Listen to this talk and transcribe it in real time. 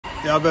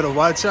Y'all better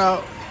watch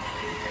out.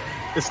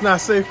 It's not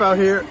safe out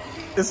here.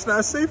 It's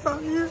not safe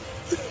out here.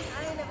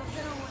 I ain't never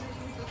been on one of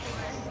these before.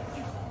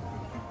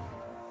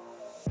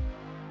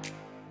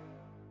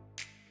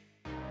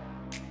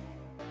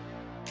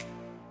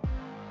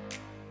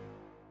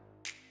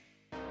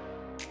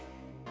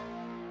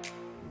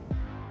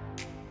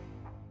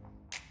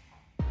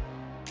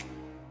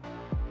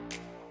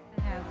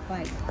 I have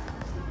like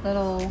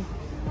little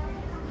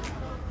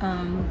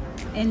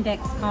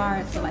index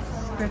cards with like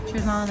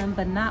scriptures on them,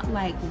 but not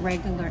like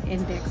regular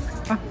index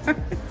cards.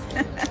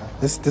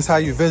 This how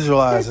you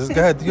visualize. Just go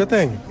ahead, do your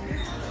thing.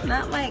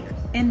 Not like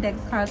index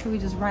cards where we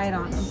just write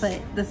on them, but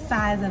the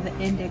size of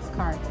an index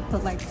card to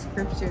put like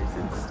scriptures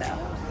and stuff.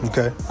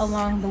 Okay.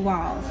 Along the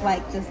walls,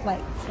 like just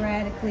like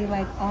sporadically,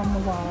 like on the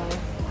walls,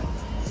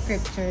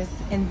 scriptures,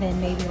 and then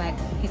maybe like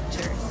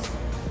pictures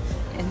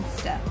and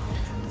stuff.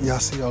 Y'all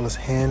see all this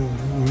hand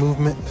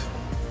movement?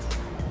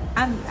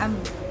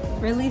 I'm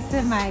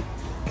releasing my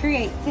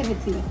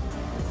creativity.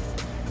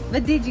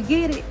 But did you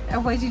get it, or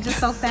was you just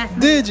so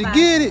fascinated? Did you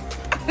get it?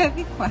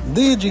 Be quiet.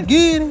 Did you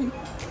get it?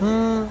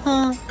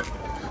 Mm-hmm.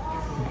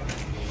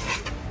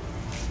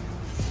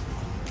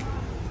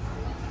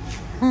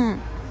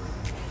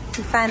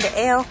 You find the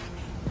L?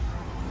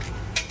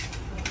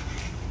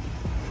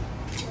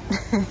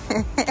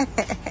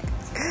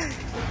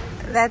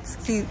 That's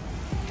cute.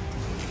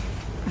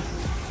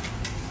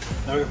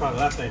 Now we can find the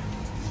last name.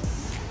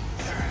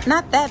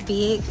 Not that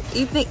big.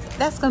 You think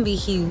that's gonna be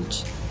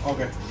huge?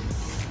 Okay.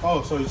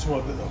 Oh, so you just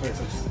want this? Okay,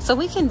 so just. So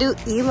we can do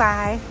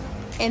Eli,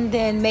 and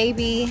then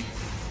maybe.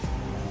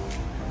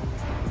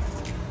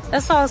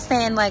 That's what I was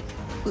saying, like,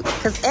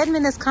 because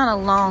Edmund is kind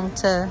of long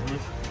to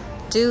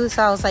do,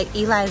 so I was like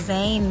Eli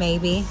Zane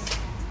maybe.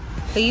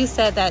 But you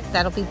said that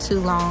that'll be too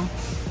long.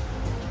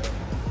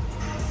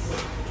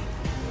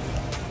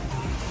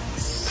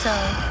 So.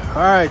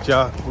 All right,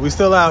 y'all. We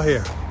still out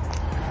here.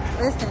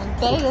 Listen,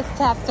 Bay is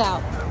tapped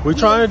out. We're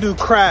trying to do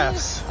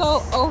crafts. He's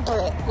so over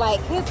it.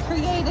 Like, his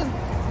creative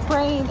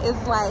brain is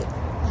like,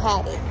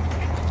 had it.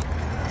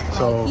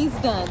 So like, he's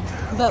done.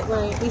 But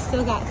we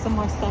still got some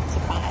more stuff to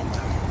find.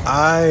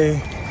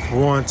 I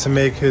want to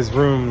make his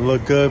room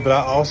look good, but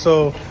I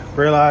also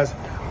realize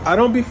I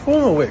don't be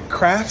fooling with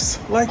crafts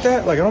like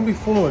that. Like, I don't be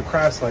fooling with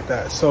crafts like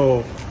that.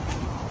 So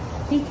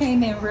he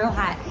came in real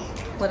hot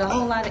with a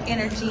whole lot of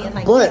energy and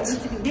like, but, yeah, we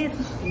should do this,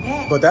 we should do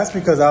that. But that's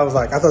because I was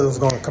like, I thought it was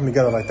going to come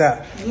together like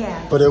that.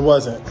 Yeah. But it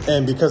wasn't.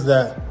 And because of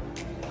that,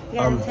 you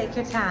gotta take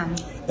your time.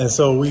 And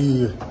so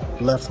we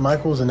left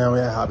Michael's and now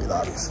we're at Hobby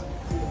Lobby's.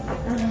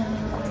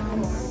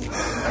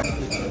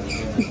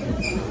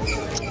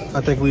 I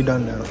think we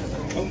done now.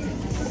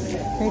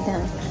 We're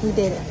done. We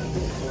did it.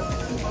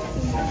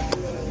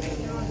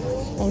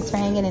 Thanks for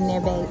hanging in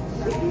there, babe.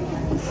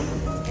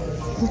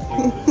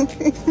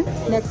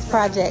 Next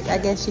project, I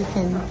guess you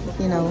can,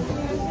 you know,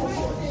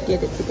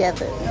 get it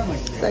together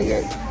so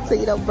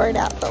you don't burn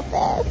out so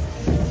fast.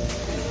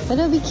 But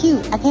it'll be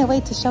cute. I can't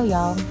wait to show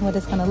y'all what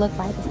it's gonna look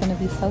like. It's gonna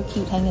be so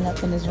cute hanging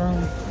up in his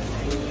room.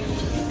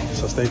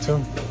 So stay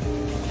tuned.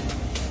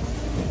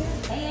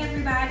 Hey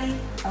everybody.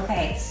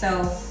 Okay,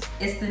 so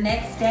it's the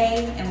next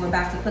day and we're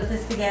about to put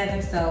this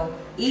together. So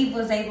Eve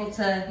was able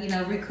to, you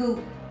know, recoup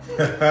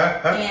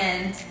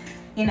and,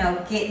 you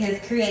know, get his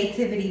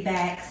creativity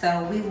back.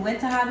 So we went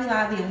to Hobby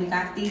Lobby and we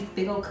got these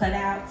big old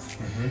cutouts.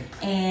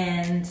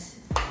 And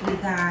we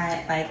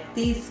got like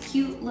these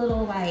cute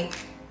little, like,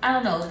 I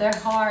don't know, they're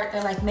hard.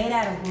 They're like made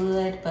out of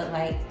wood, but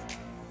like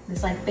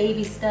it's like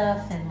baby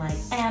stuff and like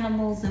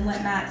animals and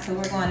whatnot. So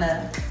we're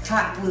gonna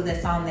hot glue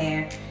this on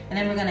there, and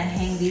then we're gonna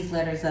hang these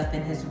letters up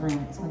in his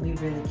room. It's gonna be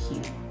really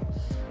cute.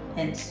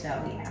 And so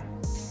yeah,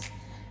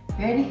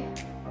 ready?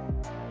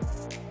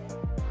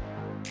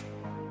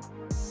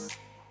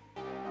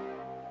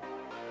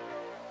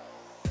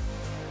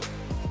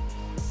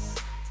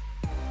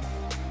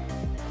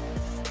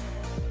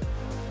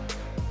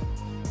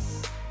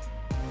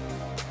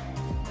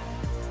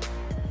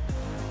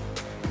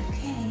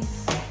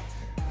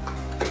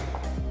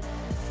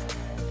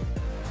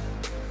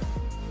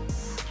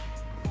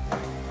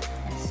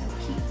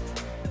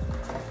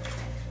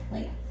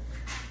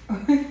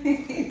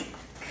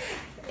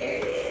 There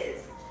it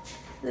is,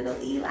 little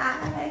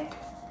Eli.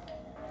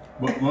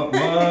 What?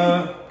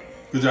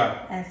 Good job.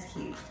 That's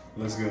cute.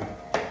 Looks good.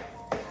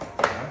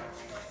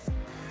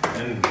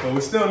 But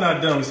we're still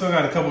not done. We still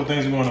got a couple of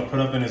things we want to put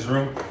up in his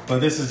room, but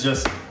this is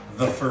just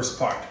the first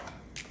part.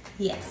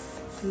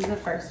 Yes, this is the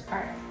first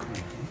part.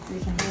 We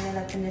can hang it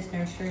up in this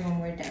nursery when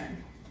we're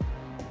done.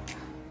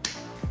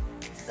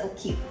 So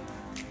cute.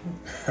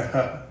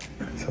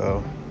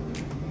 So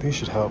these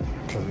should help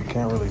because we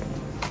can't really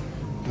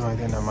do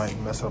anything that might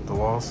mess up the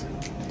walls,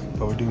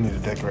 but we do need to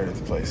decorate this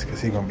place because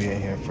he's gonna be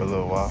in here for a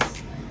little while.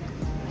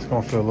 It's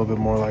gonna feel a little bit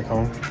more like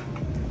home.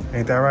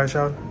 Ain't that right,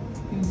 y'all?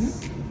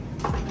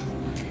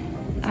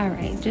 All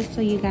right, just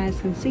so you guys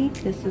can see,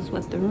 this is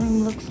what the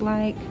room looks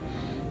like.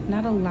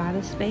 Not a lot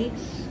of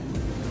space,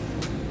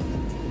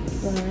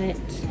 but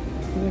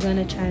we're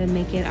gonna try to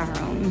make it our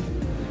own.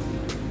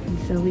 And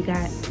so we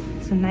got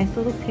some nice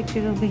little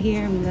pictures over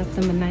here. We left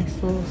them a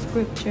nice little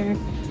scripture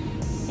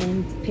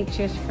and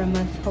pictures from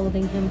us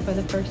holding him for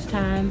the first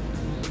time.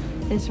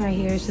 This right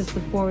here is just the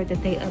board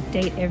that they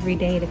update every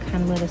day to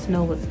kind of let us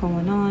know what's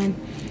going on.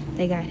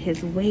 They got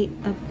his weight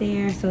up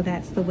there, so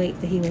that's the weight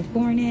that he was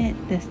born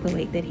at. That's the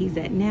weight that he's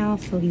at now,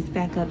 so he's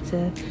back up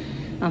to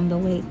the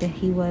weight that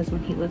he was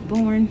when he was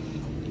born.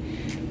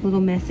 Little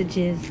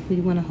messages,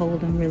 we want to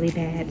hold him really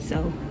bad,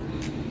 so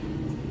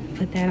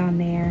put that on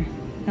there.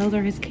 Those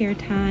are his care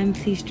times.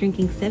 He's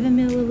drinking 7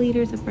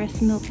 milliliters of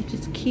breast milk, which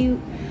is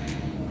cute.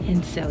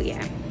 And so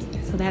yeah,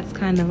 so that's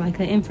kind of like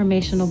an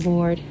informational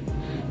board.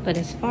 But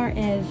as far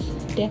as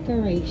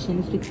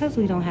decorations, because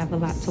we don't have a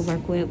lot to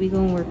work with, we're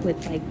gonna work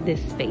with like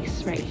this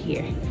space right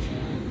here.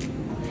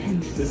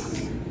 And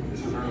This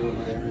is our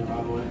little area,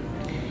 by the way.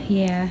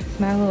 yeah, it's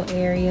my little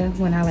area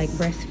when I like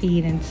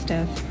breastfeed and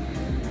stuff.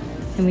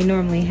 And we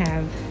normally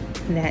have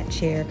that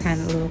chair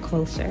kind of a little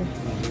closer,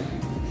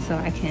 so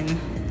I can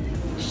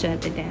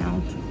shut it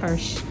down or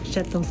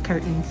shut those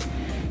curtains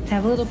to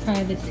have a little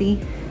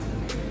privacy.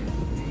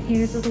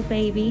 Here's little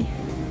baby.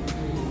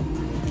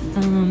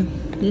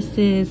 This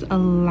is a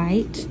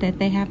light that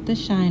they have to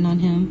shine on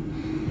him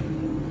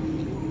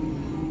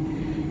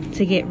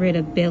to get rid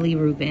of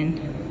bilirubin.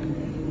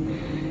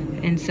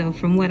 And so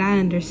from what I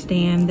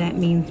understand, that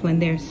means when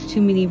there's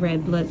too many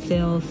red blood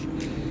cells,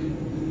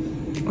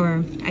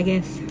 or I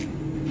guess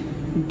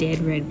dead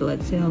red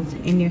blood cells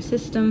in your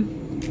system,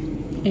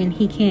 and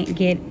he can't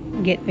get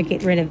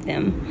rid of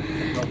them.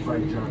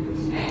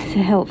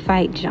 To help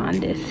fight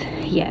jaundice.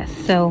 Yes,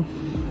 so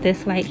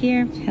this light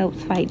here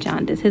helps fight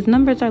jaundice. His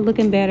numbers are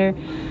looking better,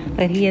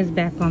 but he is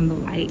back on the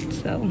light.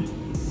 So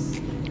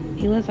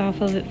he was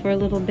off of it for a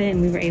little bit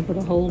and we were able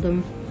to hold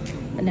him.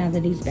 But now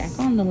that he's back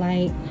on the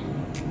light,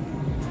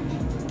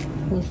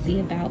 we'll see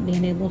about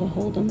being able to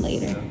hold him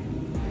later.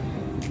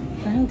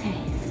 But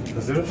okay.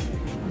 Let's do this?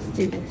 Let's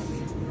do this.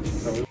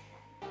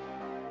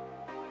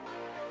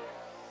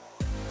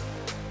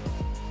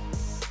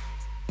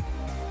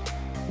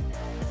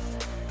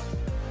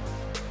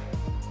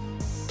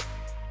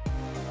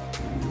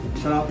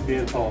 Shout out to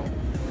being tall.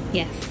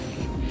 Yes,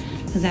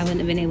 because I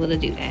wouldn't have been able to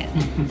do that.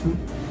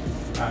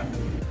 All right.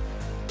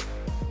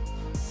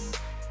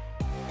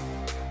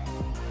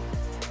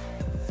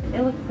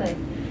 It looks good.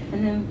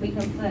 And then we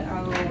can put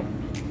our little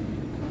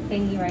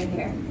thingy right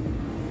here.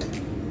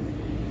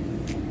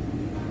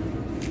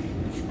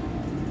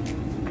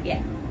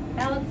 Yeah,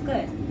 that looks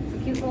good. It's a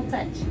cute little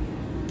touch.